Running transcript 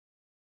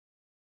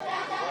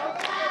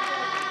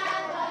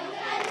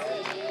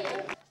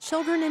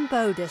Children in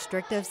Bow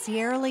District of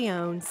Sierra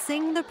Leone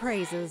sing the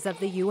praises of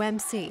the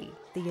UMC,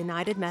 the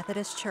United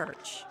Methodist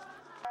Church.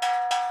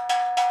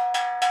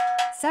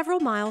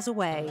 Several miles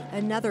away,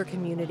 another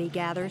community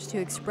gathers to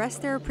express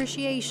their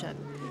appreciation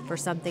for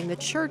something the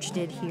church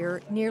did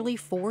here nearly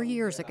 4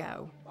 years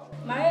ago.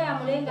 Since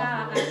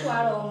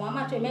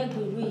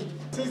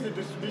the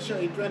distribution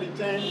in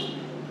 2010,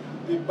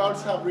 the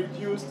bouts have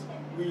reduced.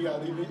 We are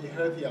living a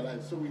healthier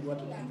life, so we want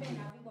to continue.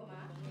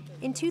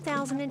 In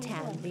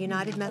 2010, the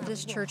United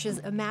Methodist Church's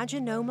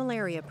Imagine No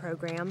Malaria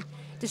program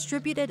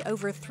distributed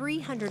over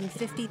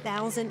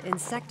 350,000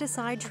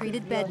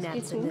 insecticide-treated bed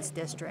nets in this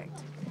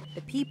district. The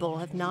people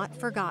have not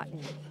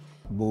forgotten.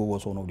 Bow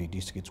was one of the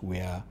districts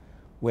where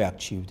we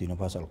achieved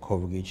universal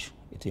coverage.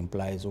 It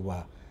implies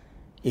over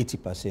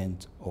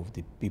 80% of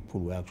the people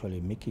were actually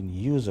making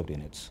use of the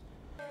nets.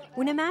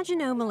 When Imagine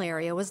No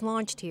Malaria was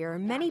launched here,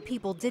 many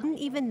people didn't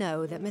even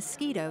know that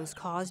mosquitoes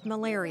caused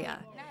malaria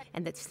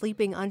and that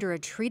sleeping under a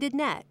treated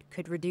net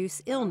could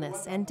reduce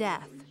illness and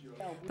death.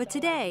 But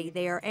today,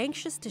 they are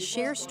anxious to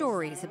share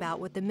stories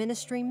about what the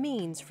ministry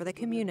means for the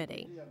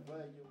community.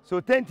 I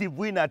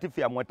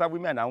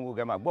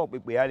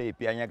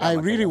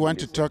really want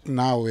to talk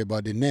now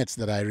about the nets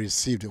that I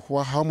received,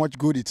 how much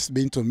good it's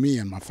been to me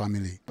and my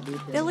family.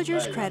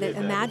 Villagers credit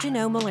Imagine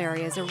No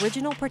Malaria's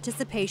original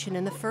participation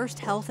in the first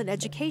health and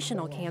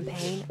educational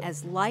campaign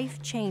as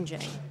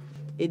life-changing.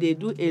 They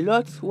do a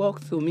lot of work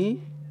to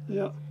me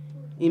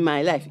in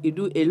my life. It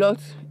do a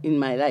lot in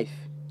my life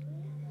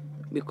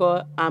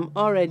because I'm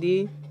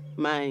already,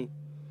 my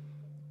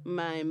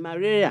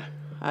malaria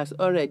has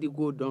already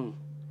gone down.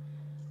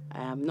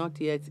 I have not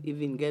yet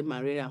even get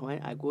malaria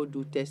when I go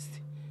do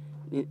test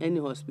in any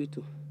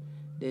hospital.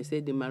 They say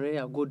the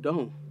malaria go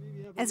down.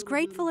 As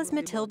grateful as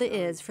Matilda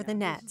is for the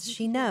nets,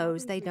 she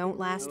knows they don't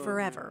last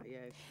forever.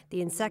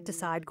 The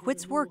insecticide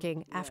quits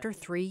working after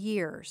 3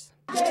 years.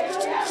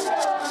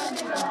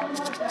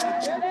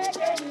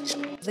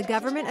 The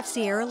government of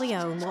Sierra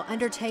Leone will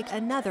undertake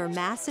another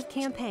massive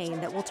campaign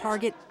that will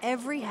target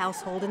every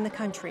household in the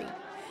country.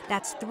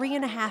 That's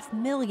 3.5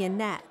 million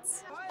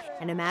nets.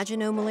 And Imagine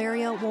No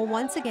Malaria will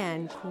once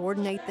again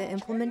coordinate the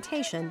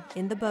implementation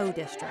in the Bow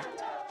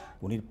District.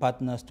 We need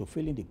partners to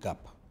fill in the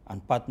gap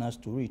and partners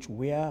to reach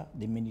where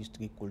the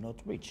ministry could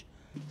not reach.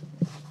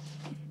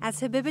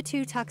 As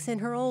Habibatu tucks in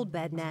her old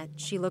bed net,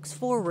 she looks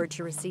forward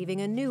to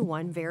receiving a new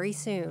one very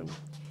soon.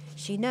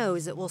 She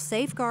knows it will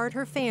safeguard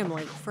her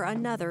family for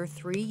another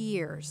 3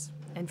 years.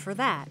 And for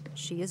that,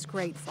 she is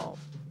grateful.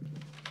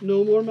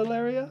 No more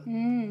malaria?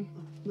 No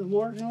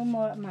more? No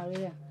more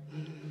malaria.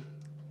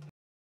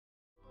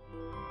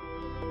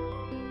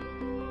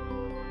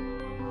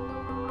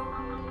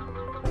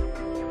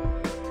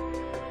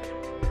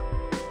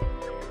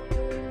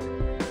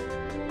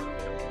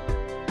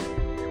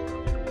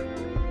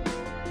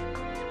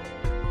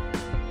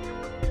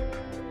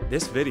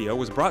 This video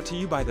was brought to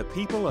you by the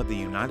people of the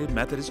United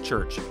Methodist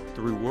Church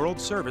through World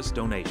Service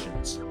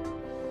donations.